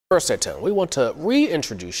First at 10, we want to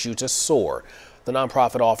reintroduce you to SOAR. The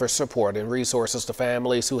nonprofit offers support and resources to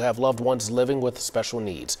families who have loved ones living with special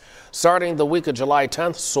needs. Starting the week of July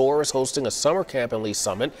 10th, SOAR is hosting a summer camp and Lee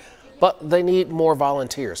Summit, but they need more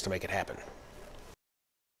volunteers to make it happen.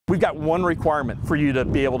 We've got one requirement for you to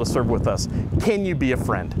be able to serve with us. Can you be a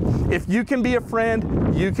friend? If you can be a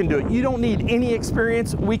friend, you can do it. You don't need any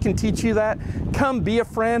experience. We can teach you that. Come be a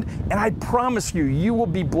friend, and I promise you, you will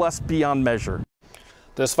be blessed beyond measure.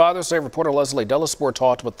 This Father's Day, reporter Leslie Delasbour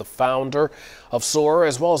talked with the founder of SOAR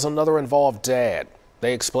as well as another involved dad.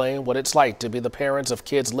 They explain what it's like to be the parents of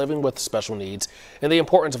kids living with special needs and the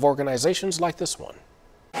importance of organizations like this one.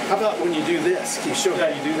 How about when you do this? Can you show how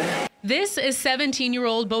you do that? This is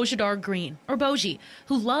 17-year-old Bojidar Green, or Boji,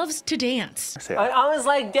 who loves to dance. I always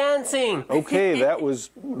like dancing. Okay, that was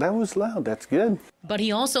loud. That's good. But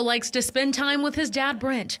he also likes to spend time with his dad,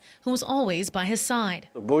 Brent, who was always by his side.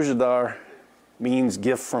 Bojidar means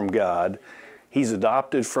gift from God. He's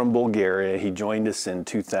adopted from Bulgaria. He joined us in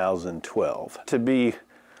 2012. To be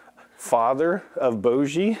father of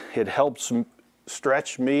Boji, it helps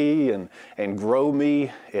stretch me and grow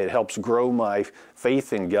me. It helps grow my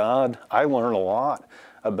faith in God. I learn a lot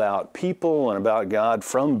about people and about God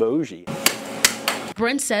from Boji.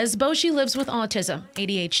 Brent says Boji lives with autism,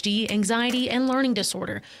 ADHD, anxiety, and learning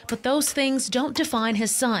disorder, but those things don't define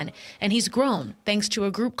his son, and he's grown thanks to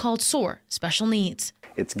a group called SOAR Special Needs.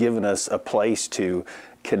 It's given us a place to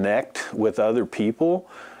connect with other people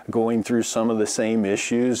going through some of the same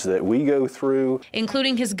issues that we go through.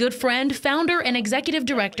 Including his good friend, founder, and executive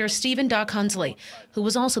director, Stephen Doc Hunsley, who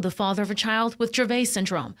was also the father of a child with Dravet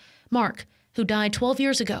syndrome, Mark, who died 12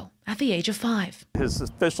 years ago at the age of 5. His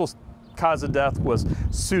official cause of death was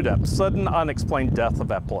SUDEP, sudden unexplained death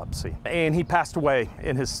of epilepsy. And he passed away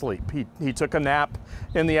in his sleep. He took a nap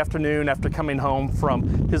in the afternoon after coming home from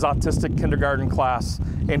his autistic kindergarten class,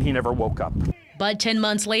 and he never woke up. But 10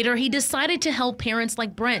 months later, he decided to help parents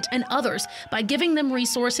like Brent and others by giving them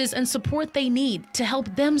resources and support they need to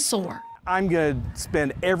help them soar. I'm going to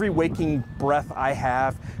spend every waking breath I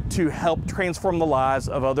have to help transform the lives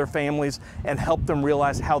of other families and help them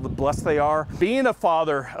realize how blessed they are. Being a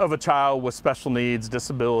father of a child with special needs,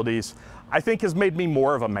 disabilities, I think has made me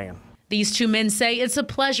more of a man. These two men say it's a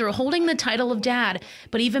pleasure holding the title of dad,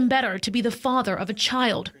 but even better to be the father of a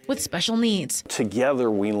child with special needs.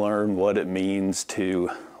 Together we learn what it means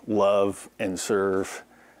to love and serve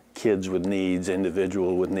kids with needs,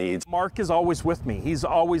 individuals with needs. Mark is always with me. He's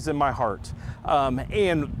always in my heart.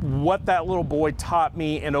 And what that little boy taught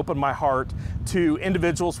me and opened my heart to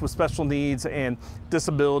individuals with special needs and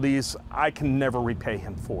disabilities, I can never repay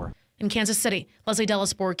him for. In Kansas City, Leslie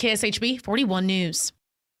Delasbour, KSHB 41 News.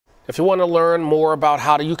 If you want to learn more about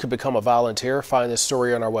how you can become a volunteer, find this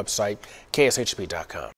story on our website, kshb.com.